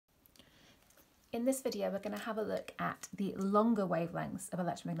In this video, we're going to have a look at the longer wavelengths of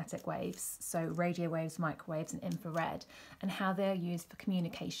electromagnetic waves, so radio waves, microwaves and infrared, and how they are used for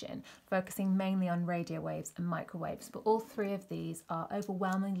communication, focusing mainly on radio waves and microwaves. But all three of these are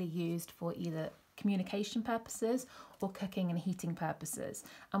overwhelmingly used for either communication purposes or cooking and heating purposes.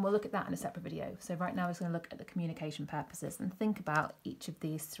 And we'll look at that in a separate video. So right now we're going to look at the communication purposes and think about each of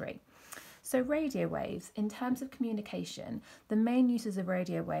these three. So radio waves, in terms of communication, the main uses of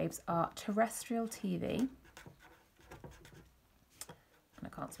radio waves are terrestrial TV, and I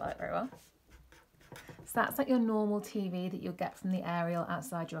can't spell it very well. So that's like your normal TV that you'll get from the aerial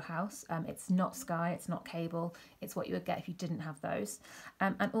outside your house. It's not Sky, it's not cable, it's what you would get if you didn't have those.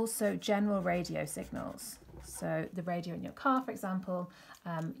 And also general radio signals. So the radio in your car, for example,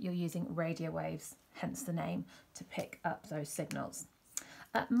 you're using radio waves, hence the name, to pick up those signals.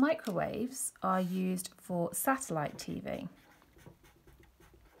 Microwaves are used for satellite TV.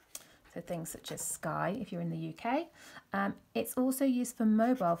 So things such as Sky, if you're in the UK. It's also used for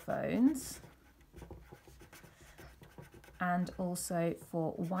mobile phones and also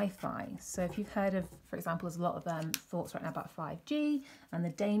for Wi-Fi. So if you've heard of, for example, there's a lot of thoughts right now about 5G and the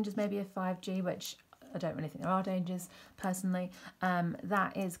dangers maybe of 5G, which I don't really think there are dangers personally.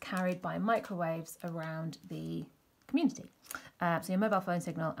 That is carried by microwaves around the community. So your mobile phone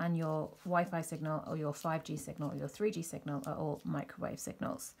signal and your Wi-Fi signal or your 5G signal or your 3G signal are all microwave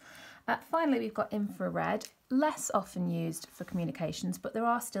signals. Finally, we've got infrared, less often used for communications, but there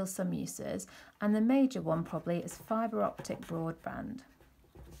are still some uses. And the major one probably is fibre optic broadband.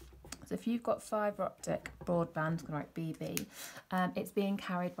 So if you've got fibre optic broadband, like BB, it's being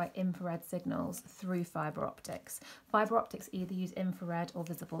carried by infrared signals through fibre optics. Fibre optics either use infrared or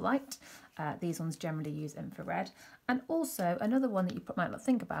visible light. These ones generally use infrared. And also another one that you might not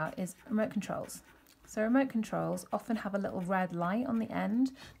think about is remote controls. So remote controls often have a little red light on the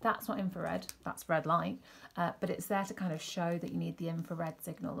end. That's not infrared, that's red light, but it's there to kind of show that you need the infrared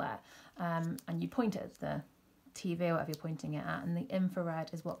signal there. And you point it at the TV or whatever you're pointing it at, and the infrared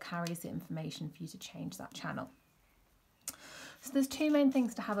is what carries the information for you to change that channel. So there's two main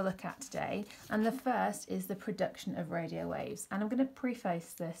things to have a look at today, and the first is the production of radio waves. And I'm going to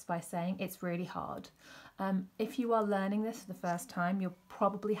preface this by saying it's really hard. If you are learning this for the first time, you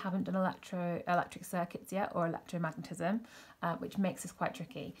probably haven't done electric circuits yet or electromagnetism, which makes this quite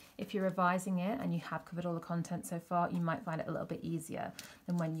tricky. If you're revising it and you have covered all the content so far, you might find it a little bit easier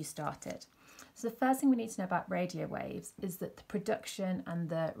than when you started. So the first thing we need to know about radio waves is that the production and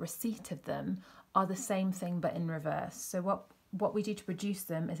the receipt of them are the same thing but in reverse. So what we do to produce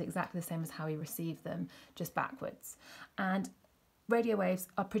them is exactly the same as how we receive them, just backwards. And radio waves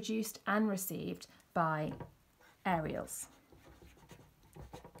are produced and received by aerials.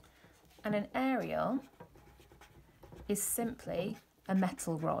 And an aerial is simply a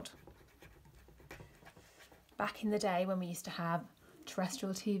metal rod. Back in the day when we used to have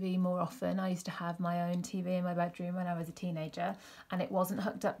terrestrial TV more often, I used to have my own TV in my bedroom when I was a teenager, and it wasn't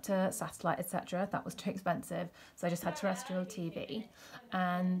hooked up to satellite, etc. That was too expensive, so I just had terrestrial TV.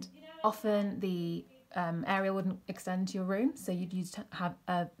 And often the aerial wouldn't extend to your room, so you'd used to have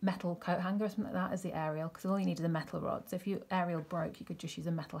a metal coat hanger or something like that as the aerial, because all you needed a metal rod. So if your aerial broke, you could just use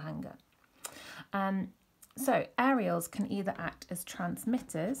a metal hanger. So aerials can either act as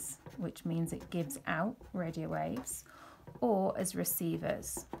transmitters, which means it gives out radio waves, or as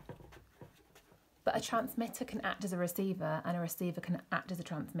receivers. But a transmitter can act as a receiver and a receiver can act as a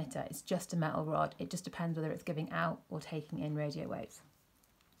transmitter. It's just a metal rod. It just depends whether it's giving out or taking in radio waves.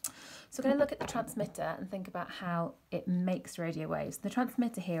 So we're going to look at the transmitter and think about how it makes radio waves. The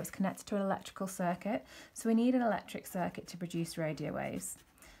transmitter here is connected to an electrical circuit, so we need an electric circuit to produce radio waves.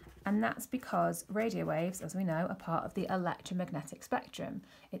 And that's because radio waves, as we know, are part of the electromagnetic spectrum.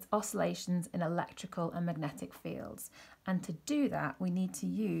 It's oscillations in electrical and magnetic fields. And to do that, we need to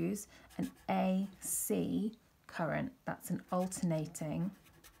use an AC current. That's an alternating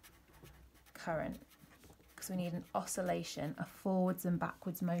current, because we need an oscillation, a forwards and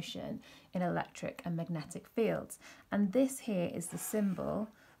backwards motion in electric and magnetic fields. And this here is the symbol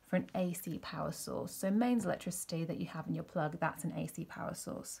for an AC power source. So mains electricity that you have in your plug, that's an AC power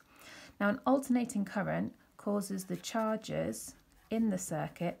source. Now an alternating current causes the charges in the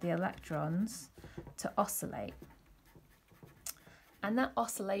circuit, the electrons, to oscillate. And that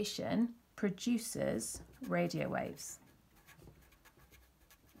oscillation produces radio waves.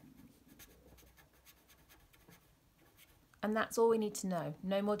 And that's all we need to know,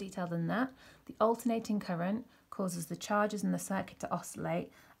 no more detail than that. The alternating current causes the charges in the circuit to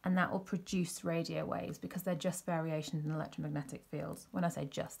oscillate, and that will produce radio waves because they're just variations in electromagnetic fields. When I say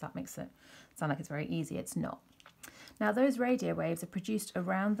just, that makes it sound like it's very easy. It's not. Now those radio waves are produced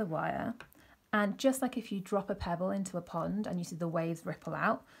around the wire, And just like if you drop a pebble into a pond and you see the waves ripple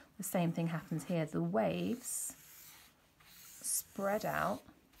out, the same thing happens here. The waves spread out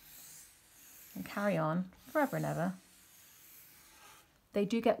and carry on forever and ever. They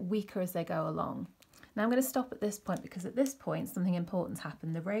do get weaker as they go along. Now I'm going to stop at this point because at this point something important's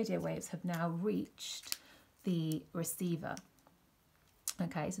happened. The radio waves have now reached the receiver.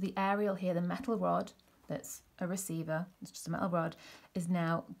 Okay, so the aerial here, the metal rod that's a receiver, it's just a metal rod, is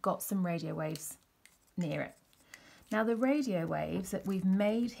now got some radio waves near it. Now the radio waves that we've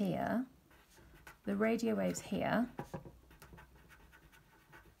made here, the radio waves here,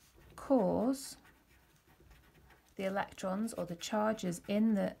 cause the electrons or the charges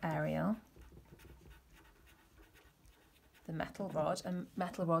in the aerial, the metal rod, and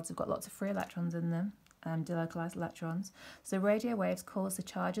metal rods have got lots of free electrons in them, delocalized electrons. So radio waves cause the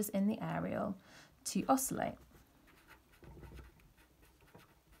charges in the aerial to oscillate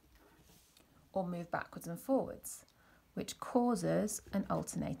or move backwards and forwards, which causes an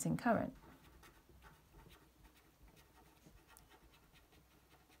alternating current.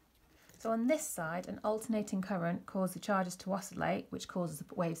 So on this side, an alternating current causes the charges to oscillate, which causes the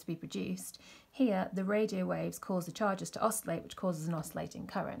waves to be produced. Here, the radio waves cause the charges to oscillate, which causes an oscillating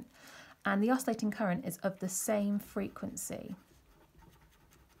current. And the oscillating current is of the same frequency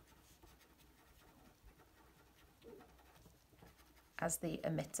as the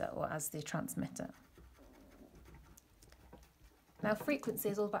emitter or as the transmitter. Now frequency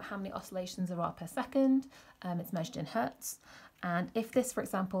is all about how many oscillations there are per second. It's measured in hertz. And if this, for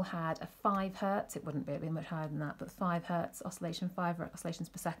example, had a 5 hertz, it wouldn't be much higher than that, but 5 hertz oscillation, 5 oscillations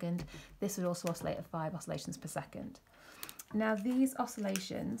per second, this would also oscillate at 5 oscillations per second. Now these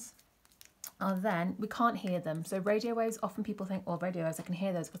oscillations are then, we can't hear them. So radio waves, often people think, oh, radio waves, I can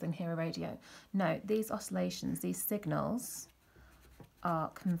hear those because I can hear a radio. No, these oscillations, these signals are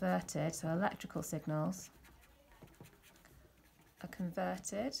converted, so electrical signals are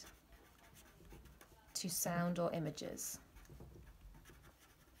converted to sound or images.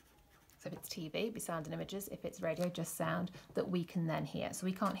 So if it's TV, it'd be sound and images. If it's radio, just sound that we can then hear. So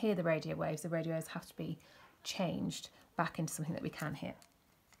we can't hear the radio waves. The radio waves have to be changed back into something that we can hear.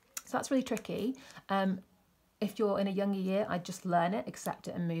 So that's really tricky. If you're in a younger year, I'd just learn it, accept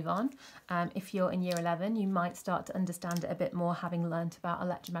it and move on. If you're in year 11, you might start to understand it a bit more having learnt about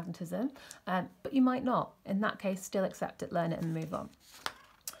electromagnetism, but you might not. In that case, still accept it, learn it and move on.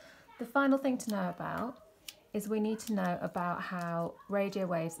 The final thing to know about is we need to know about how radio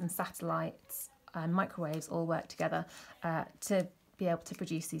waves and satellites and microwaves all work together to be able to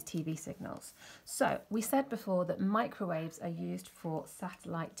produce these TV signals. So we said before that microwaves are used for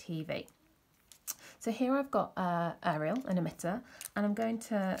satellite TV. So here I've got aerial, an emitter, and I'm going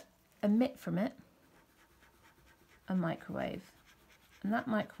to emit from it a microwave. And that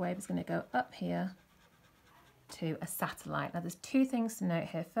microwave is going to go up here to a satellite. Now there's two things to note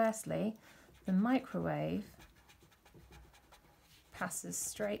here. Firstly, the microwave passes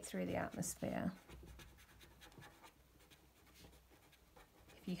straight through the atmosphere.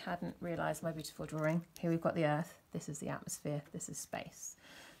 If you hadn't realised my beautiful drawing, here we've got the Earth, this is the atmosphere, this is space.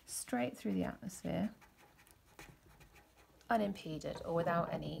 Straight through the atmosphere, unimpeded or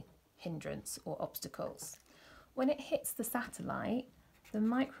without any hindrance or obstacles. When it hits the satellite, the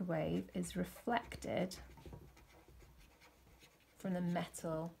microwave is reflected from the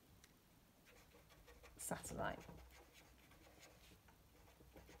metal satellite.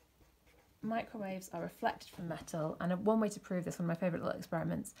 Microwaves are reflected from metal, and one way to prove this, one of my favourite little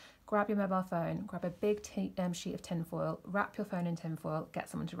experiments, grab your mobile phone, grab a big sheet of tin foil, wrap your phone in tin foil, get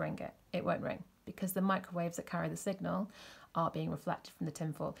someone to ring it. It won't ring because the microwaves that carry the signal are being reflected from the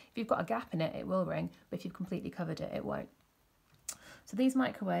tin foil. If you've got a gap in it, it will ring, but if you've completely covered it, it won't. So these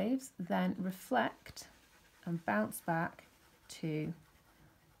microwaves then reflect and bounce back to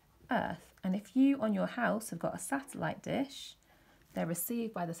Earth. And if you on your house have got a satellite dish, they're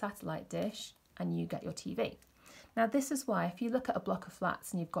received by the satellite dish and you get your TV. Now this is why if you look at a block of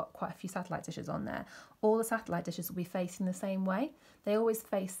flats and you've got quite a few satellite dishes on there, all the satellite dishes will be facing the same way. They always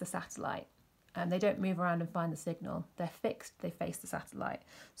face the satellite and they don't move around and find the signal. They're fixed, they face the satellite.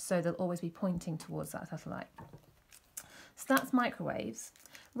 So they'll always be pointing towards that satellite. So that's microwaves.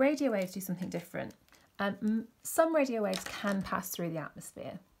 Radio waves do something different. Some radio waves can pass through the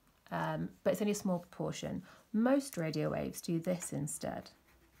atmosphere, but it's only a small proportion. Most radio waves do this instead.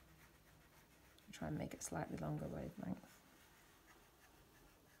 I'll try and make it slightly longer wavelength.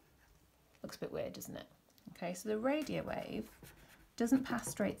 Looks a bit weird, doesn't it? Okay, so the radio wave doesn't pass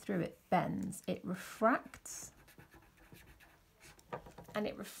straight through, it bends. It refracts, and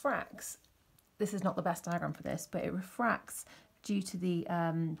it refracts. This is not the best diagram for this, but it refracts due to the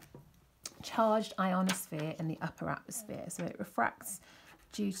charged ionosphere in the upper atmosphere. So it refracts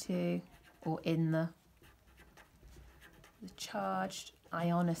due to, or in the charged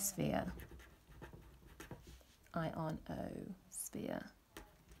ionosphere. Ionosphere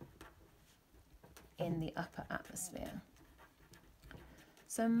in the upper atmosphere.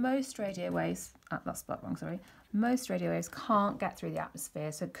 So most radio waves, that's spelled wrong, sorry. Most radio waves can't get through the atmosphere,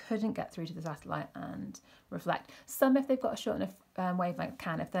 so couldn't get through to the satellite and reflect. Some, if they've got a short enough wavelength,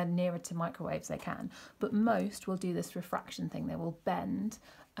 can. If they're nearer to microwaves, they can. But most will do this refraction thing. They will bend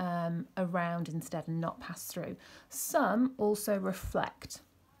around instead and not pass through. Some also reflect.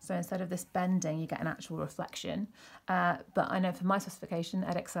 So instead of this bending, you get an actual reflection. But I know for my specification,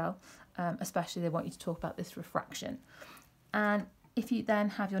 Edexcel, especially, they want you to talk about this refraction. And if you then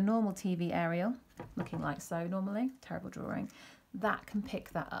have your normal TV aerial, looking like so normally, terrible drawing, that can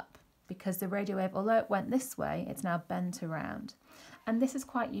pick that up because the radio wave, although it went this way, it's now bent around. And this is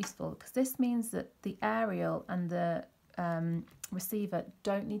quite useful because this means that the aerial and the receiver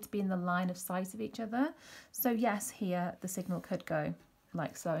don't need to be in the line of sight of each other. So yes, here the signal could go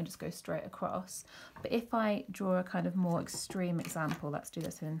like so and just go straight across. But if I draw a kind of more extreme example, let's do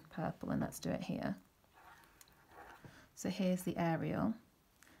this in purple and let's do it here. So here's the aerial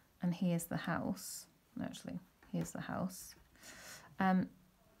and here's the house. No, actually, here's the house.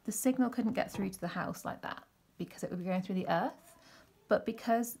 The signal couldn't get through to the house like that because it would be going through the earth. But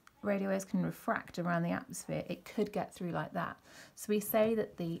because radio waves can refract around the atmosphere, it could get through like that. So we say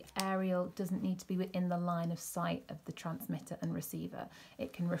that the aerial doesn't need to be within the line of sight of the transmitter and receiver.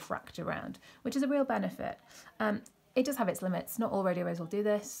 It can refract around, which is a real benefit. It does have its limits. Not all radio waves will do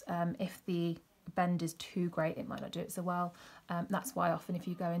this. If the bend is too great, it might not do it so well. That's why often if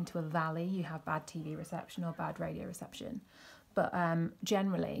you go into a valley, you have bad TV reception or bad radio reception. But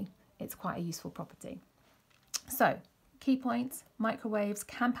generally, it's quite a useful property. So, key points: microwaves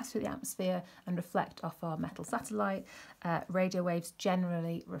can pass through the atmosphere and reflect off our metal satellite. Radio waves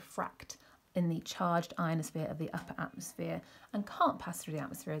generally refract in the charged ionosphere of the upper atmosphere and can't pass through the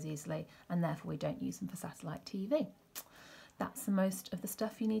atmosphere as easily, and therefore we don't use them for satellite TV. That's the most of the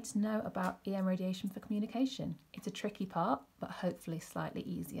stuff you need to know about EM radiation for communication. It's a tricky part, but hopefully slightly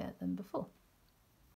easier than before.